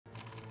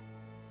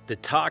The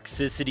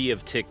toxicity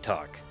of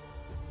TikTok.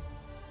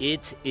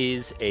 It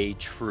is a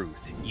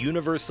truth,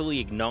 universally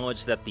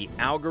acknowledged, that the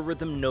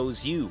algorithm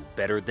knows you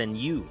better than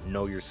you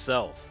know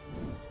yourself.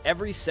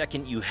 Every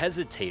second you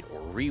hesitate or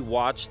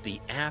rewatch,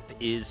 the app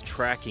is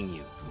tracking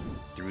you.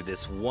 Through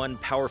this one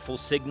powerful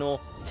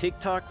signal,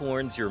 TikTok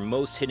learns your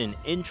most hidden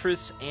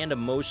interests and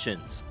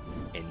emotions,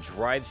 and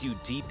drives you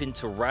deep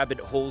into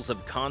rabbit holes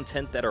of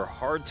content that are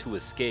hard to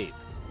escape.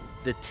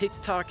 The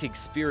TikTok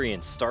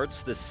experience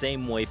starts the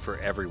same way for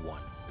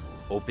everyone.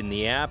 Open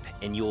the app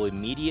and you'll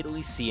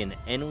immediately see an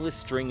endless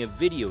string of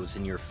videos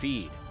in your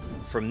feed.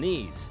 From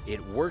these,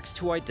 it works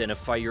to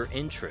identify your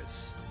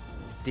interests.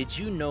 Did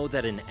you know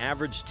that an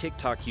average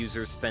TikTok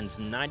user spends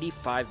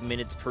 95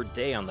 minutes per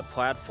day on the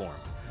platform?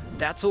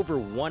 That's over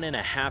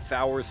 1.5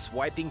 hours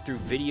swiping through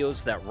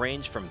videos that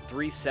range from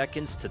 3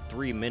 seconds to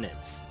 3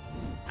 minutes.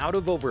 Out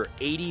of over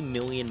 80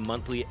 million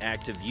monthly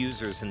active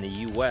users in the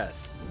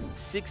US,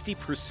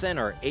 60%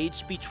 are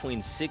aged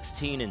between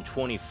 16 and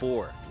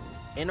 24.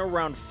 And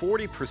around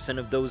 40%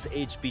 of those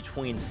aged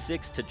between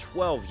 6 to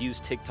 12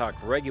 use TikTok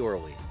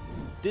regularly.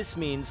 This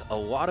means a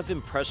lot of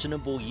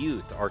impressionable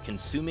youth are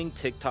consuming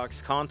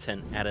TikTok's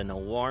content at an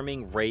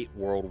alarming rate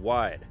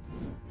worldwide.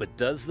 But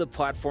does the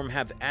platform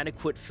have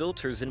adequate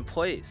filters in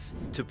place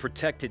to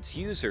protect its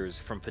users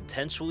from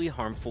potentially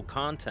harmful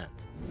content?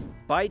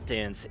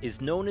 ByteDance is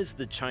known as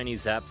the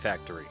Chinese app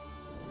factory.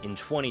 In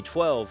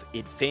 2012,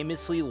 it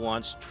famously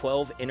launched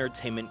 12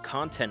 entertainment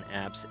content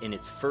apps in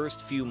its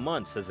first few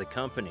months as a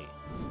company.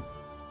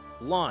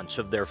 Launch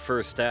of their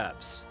first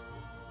apps.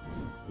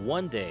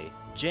 One day,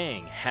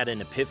 Zhang had an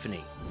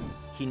epiphany.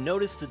 He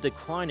noticed the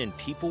decline in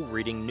people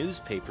reading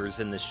newspapers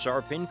and the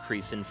sharp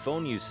increase in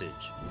phone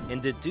usage,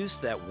 and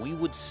deduced that we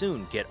would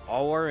soon get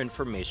all our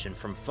information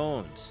from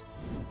phones.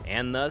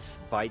 And thus,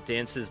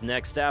 ByteDance's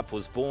next app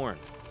was born.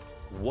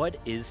 What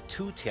is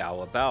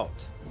Toutiao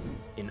about?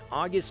 In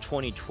August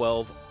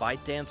 2012,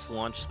 ByteDance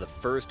launched the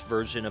first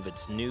version of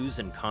its news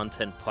and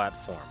content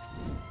platform,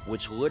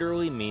 which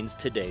literally means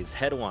today's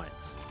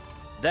headlines.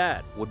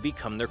 That would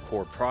become their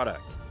core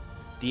product.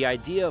 The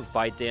idea of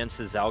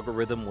ByteDance's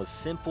algorithm was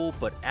simple,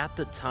 but at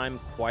the time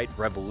quite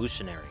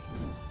revolutionary.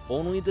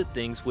 Only the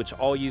things which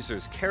all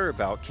users care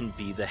about can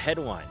be the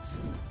headlines,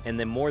 and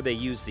the more they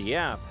use the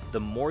app, the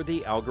more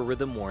the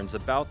algorithm learns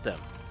about them.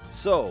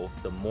 So,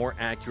 the more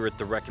accurate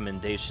the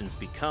recommendations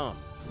become.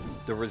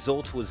 The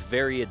result was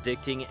very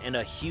addicting and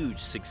a huge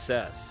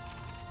success.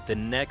 The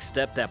next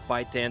step that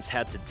ByteDance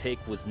had to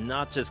take was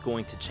not just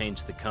going to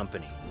change the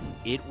company,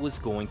 it was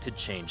going to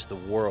change the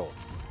world.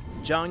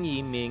 Zhang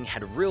Yiming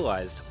had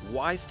realized,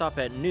 why stop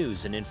at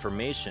news and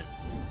information?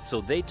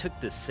 So they took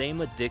the same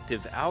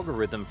addictive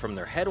algorithm from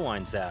their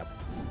Headlines app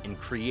and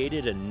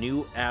created a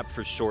new app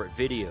for short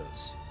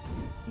videos.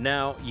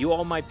 Now, you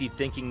all might be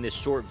thinking this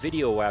short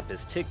video app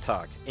is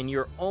TikTok, and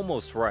you're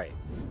almost right.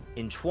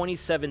 In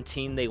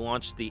 2017, they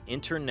launched the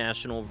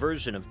international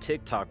version of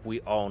TikTok we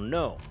all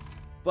know.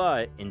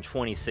 But in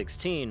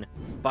 2016,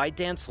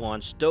 ByteDance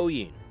launched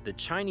Douyin, the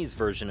Chinese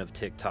version of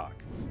TikTok.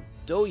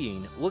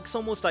 Douyin looks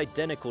almost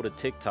identical to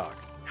TikTok.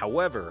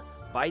 However,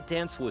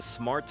 ByteDance was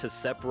smart to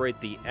separate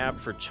the app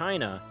for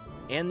China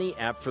and the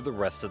app for the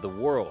rest of the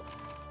world.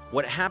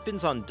 What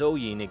happens on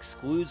Douyin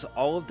excludes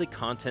all of the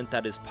content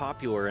that is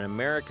popular in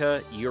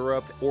America,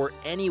 Europe, or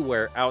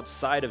anywhere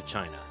outside of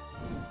China.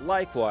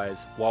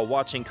 Likewise, while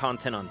watching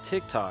content on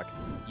TikTok,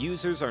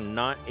 users are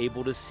not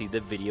able to see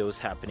the videos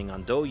happening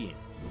on Douyin.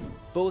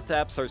 Both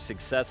apps are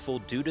successful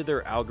due to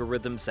their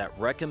algorithms that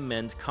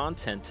recommend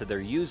content to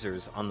their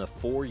users on the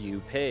For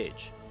You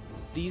page.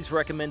 These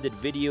recommended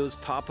videos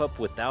pop up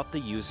without the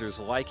users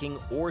liking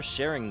or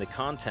sharing the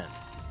content.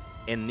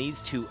 And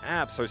these two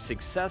apps are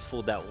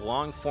successful that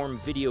long-form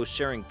video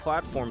sharing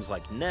platforms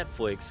like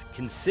Netflix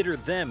consider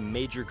them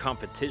major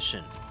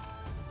competition.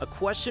 A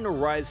question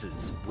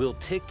arises, will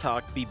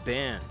TikTok be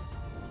banned?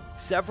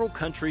 Several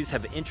countries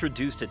have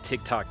introduced a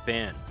TikTok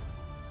ban.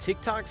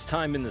 TikTok's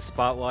time in the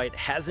spotlight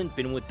hasn't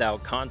been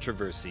without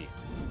controversy,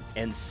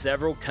 and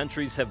several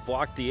countries have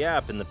blocked the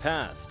app in the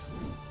past.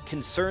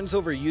 Concerns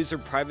over user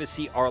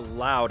privacy are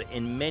loud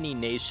in many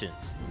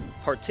nations,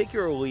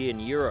 particularly in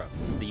Europe,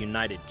 the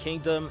United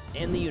Kingdom,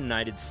 and the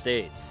United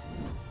States.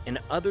 And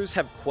others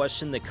have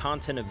questioned the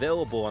content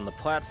available on the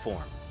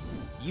platform.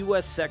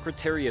 US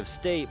Secretary of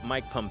State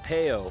Mike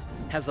Pompeo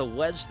has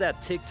alleged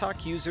that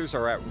TikTok users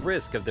are at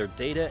risk of their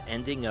data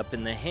ending up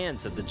in the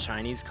hands of the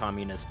Chinese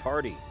Communist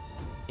Party.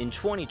 In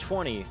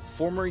 2020,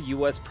 former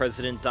US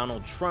President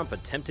Donald Trump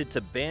attempted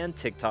to ban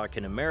TikTok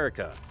in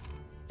America,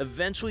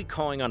 eventually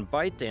calling on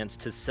ByteDance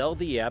to sell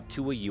the app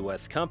to a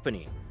US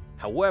company.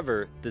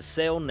 However, the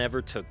sale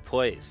never took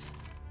place.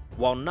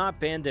 While not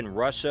banned in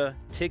Russia,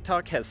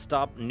 TikTok has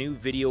stopped new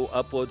video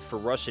uploads for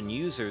Russian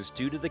users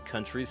due to the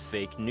country's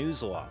fake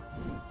news law.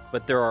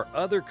 But there are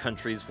other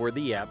countries where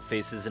the app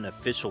faces an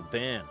official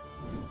ban.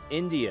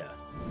 India.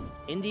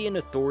 Indian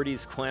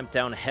authorities clamped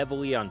down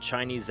heavily on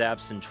Chinese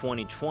apps in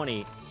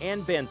 2020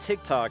 and banned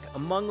TikTok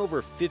among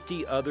over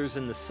 50 others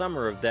in the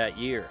summer of that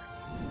year.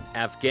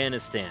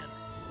 Afghanistan.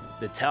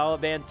 The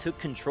Taliban took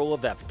control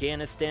of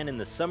Afghanistan in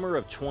the summer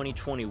of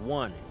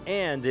 2021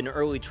 and in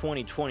early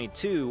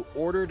 2022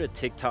 ordered a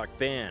TikTok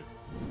ban,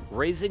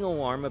 raising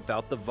alarm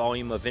about the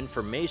volume of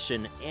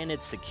information and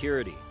its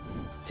security.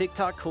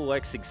 TikTok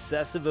collects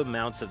excessive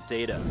amounts of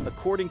data,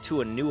 according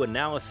to a new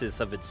analysis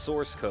of its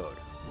source code.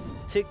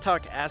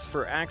 TikTok asks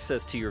for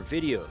access to your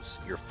videos,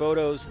 your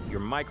photos, your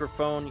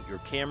microphone, your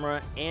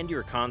camera, and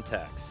your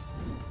contacts.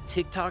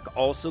 TikTok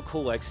also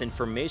collects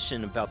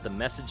information about the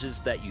messages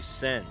that you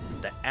send,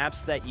 the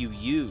apps that you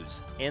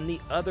use, and the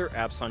other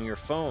apps on your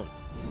phone.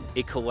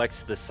 It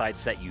collects the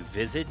sites that you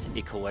visit,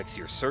 it collects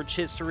your search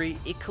history,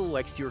 it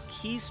collects your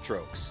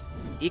keystrokes,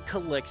 it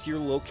collects your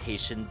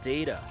location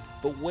data.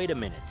 But wait a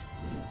minute,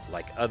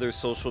 like other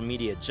social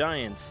media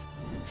giants,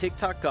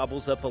 TikTok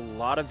gobbles up a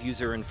lot of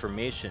user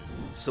information,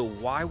 so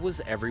why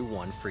was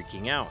everyone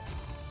freaking out?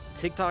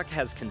 TikTok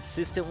has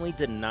consistently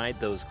denied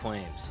those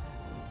claims,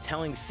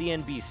 telling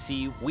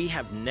CNBC, "We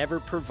have never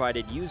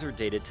provided user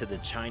data to the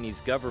Chinese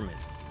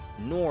government,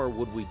 nor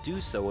would we do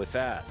so if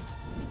asked."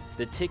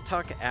 The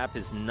TikTok app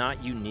is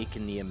not unique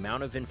in the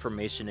amount of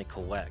information it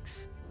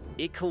collects.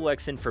 It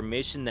collects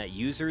information that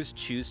users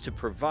choose to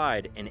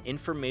provide and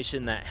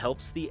information that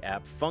helps the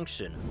app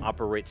function,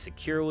 operate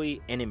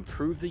securely, and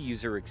improve the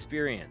user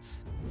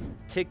experience.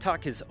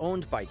 TikTok is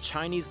owned by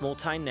Chinese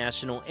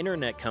multinational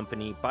internet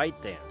company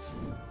ByteDance,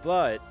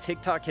 but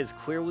TikTok has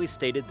clearly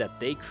stated that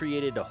they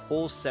created a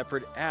whole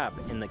separate app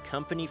in the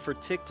company for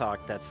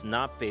TikTok that's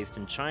not based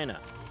in China.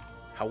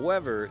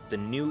 However, the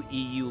new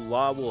EU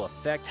law will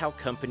affect how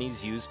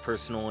companies use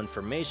personal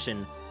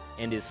information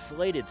and is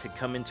slated to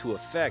come into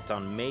effect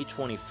on May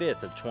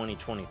 25th of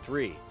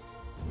 2023.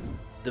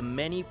 The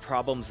many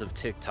problems of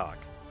TikTok.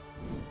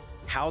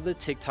 How the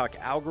TikTok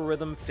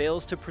algorithm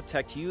fails to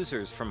protect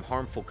users from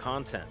harmful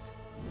content.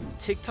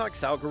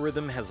 TikTok's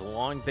algorithm has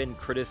long been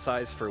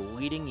criticized for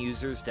leading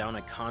users down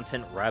a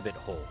content rabbit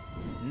hole,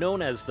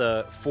 known as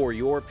the For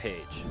Your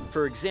page.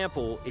 For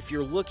example, if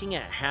you're looking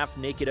at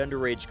half-naked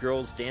underage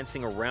girls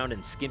dancing around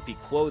in skimpy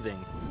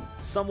clothing,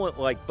 somewhat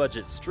like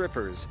budget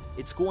strippers,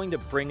 it's going to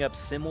bring up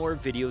similar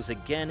videos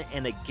again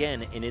and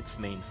again in its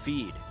main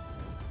feed.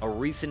 A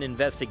recent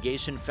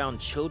investigation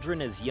found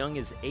children as young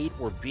as 8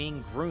 were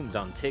being groomed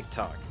on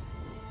TikTok.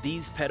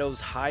 These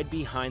pedos hide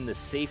behind the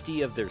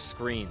safety of their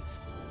screens,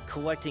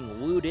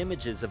 collecting lewd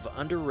images of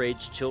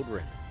underage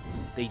children.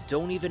 They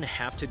don't even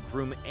have to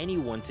groom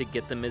anyone to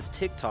get them, as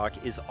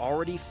TikTok is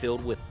already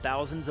filled with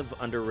thousands of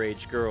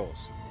underage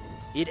girls.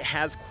 It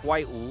has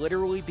quite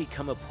literally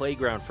become a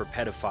playground for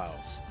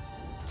pedophiles.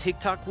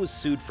 TikTok was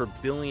sued for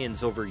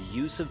billions over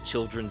use of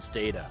children's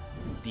data.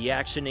 The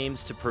action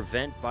aims to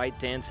prevent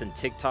ByteDance and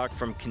TikTok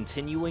from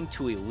continuing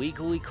to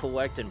illegally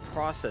collect and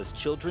process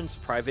children's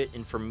private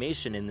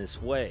information in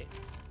this way,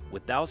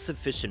 without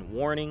sufficient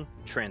warning,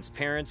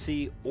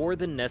 transparency, or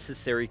the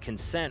necessary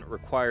consent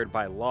required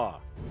by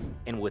law,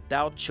 and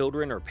without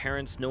children or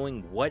parents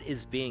knowing what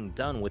is being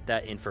done with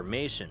that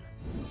information,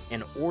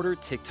 and order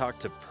TikTok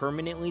to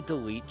permanently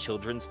delete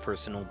children's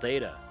personal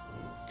data.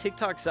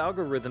 TikTok's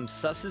algorithm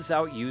susses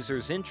out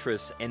users'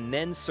 interests and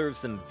then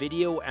serves them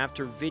video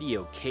after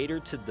video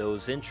catered to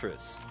those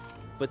interests.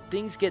 But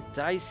things get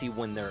dicey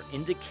when they're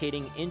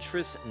indicating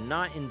interests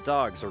not in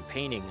dogs or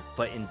painting,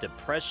 but in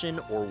depression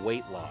or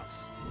weight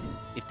loss.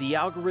 If the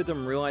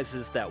algorithm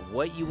realizes that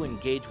what you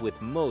engage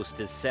with most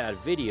is sad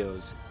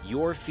videos,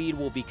 your feed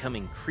will become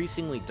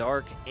increasingly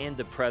dark and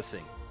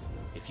depressing.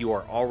 If you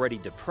are already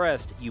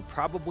depressed, you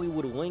probably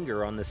would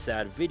linger on the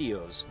sad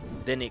videos,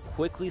 then it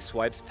quickly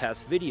swipes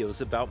past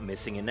videos about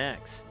missing an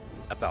ex,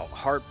 about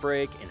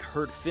heartbreak and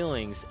hurt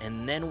feelings,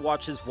 and then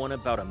watches one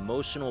about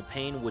emotional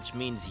pain, which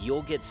means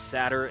you'll get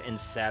sadder and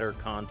sadder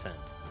content.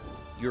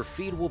 Your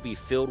feed will be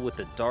filled with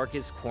the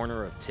darkest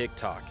corner of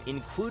TikTok,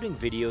 including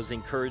videos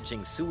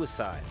encouraging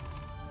suicide.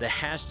 The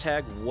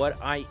hashtag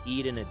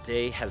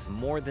 #WhatIEatInADay has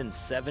more than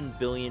 7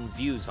 billion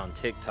views on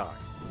TikTok.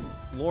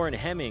 Lauren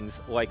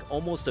Hemmings, like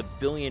almost a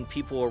billion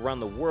people around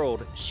the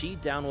world, she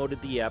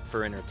downloaded the app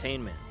for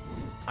entertainment.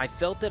 I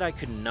felt that I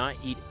could not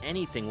eat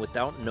anything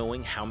without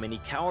knowing how many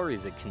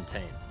calories it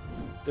contained.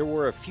 There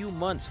were a few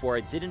months where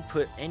I didn't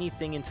put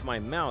anything into my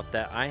mouth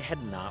that I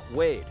had not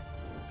weighed.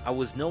 I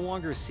was no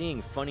longer seeing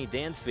funny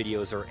dance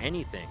videos or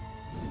anything.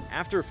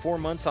 After 4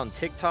 months on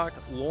TikTok,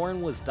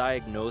 Lauren was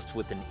diagnosed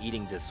with an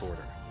eating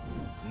disorder.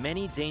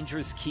 Many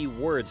dangerous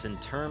keywords and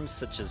terms,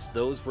 such as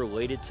those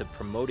related to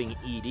promoting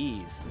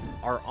EDs,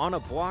 are on a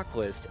block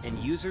list, and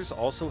users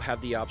also have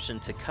the option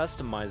to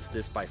customize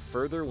this by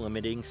further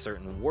limiting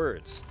certain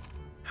words.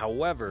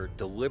 However,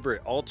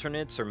 deliberate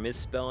alternates or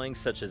misspellings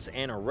such as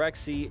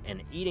anorexia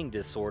and eating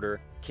disorder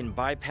can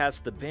bypass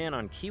the ban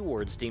on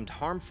keywords deemed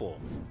harmful.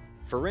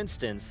 For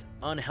instance,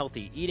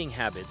 unhealthy eating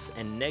habits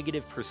and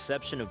negative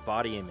perception of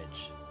body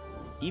image.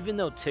 Even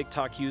though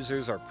TikTok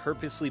users are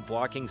purposely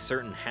blocking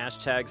certain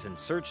hashtags and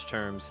search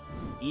terms,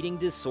 eating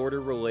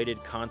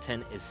disorder-related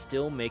content is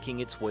still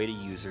making its way to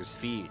users'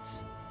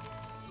 feeds.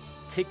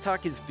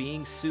 TikTok is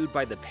being sued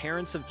by the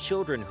parents of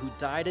children who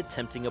died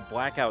attempting a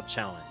blackout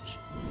challenge.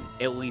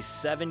 At least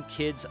 7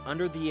 kids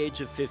under the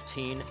age of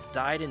 15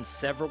 died in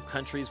several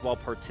countries while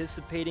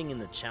participating in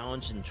the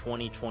challenge in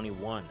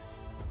 2021,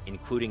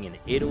 including in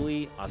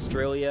Italy,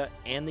 Australia,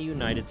 and the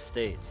United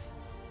States.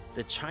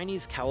 The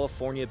Chinese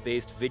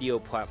California-based video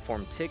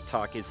platform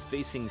TikTok is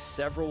facing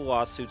several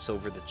lawsuits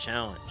over the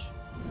challenge.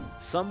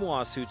 Some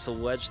lawsuits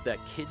allege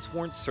that kids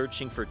weren't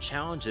searching for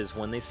challenges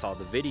when they saw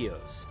the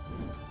videos.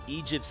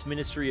 Egypt's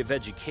Ministry of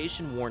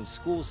Education warned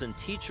schools and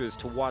teachers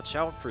to watch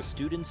out for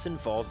students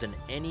involved in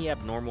any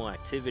abnormal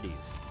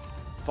activities,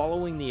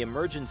 following the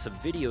emergence of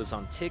videos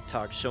on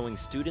TikTok showing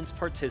students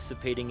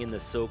participating in the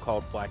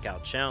so-called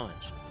blackout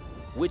challenge,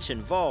 which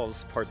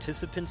involves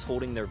participants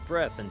holding their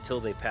breath until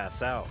they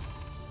pass out.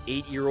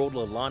 8-year-old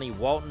Leilani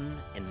Walton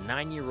and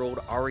 9-year-old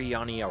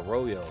Ariane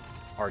Arroyo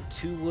are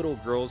 2 little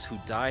girls who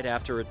died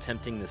after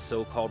attempting the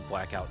so-called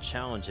blackout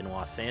challenge in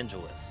Los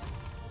Angeles.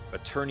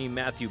 Attorney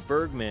Matthew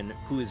Bergman,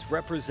 who is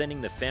representing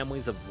the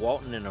families of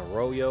Walton and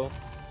Arroyo,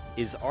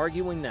 is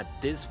arguing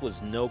that this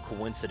was no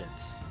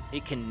coincidence.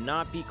 It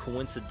cannot be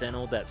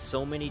coincidental that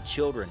so many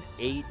children,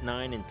 8,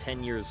 9, and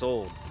 10 years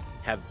old,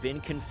 have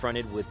been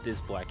confronted with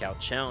this blackout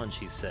challenge,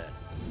 he said.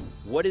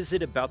 What is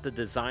it about the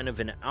design of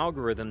an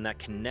algorithm that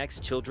connects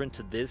children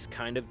to this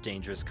kind of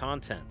dangerous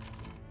content?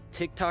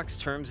 TikTok's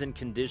terms and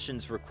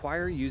conditions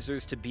require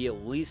users to be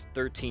at least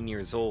 13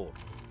 years old.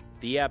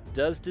 The app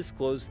does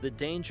disclose the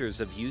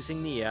dangers of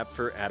using the app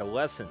for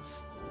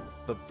adolescents,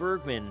 but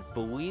Bergman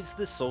believes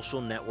the social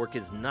network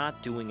is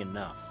not doing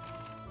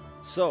enough.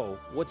 So,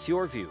 what's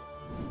your view?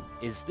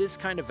 Is this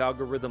kind of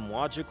algorithm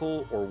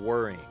logical or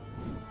worrying?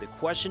 The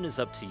question is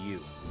up to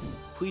you.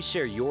 Please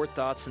share your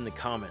thoughts in the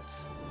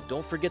comments.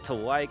 Don't forget to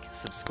like,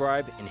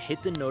 subscribe, and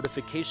hit the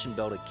notification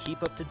bell to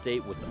keep up to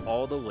date with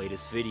all the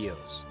latest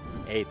videos.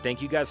 Hey, thank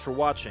you guys for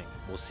watching.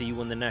 We'll see you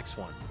in the next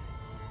one.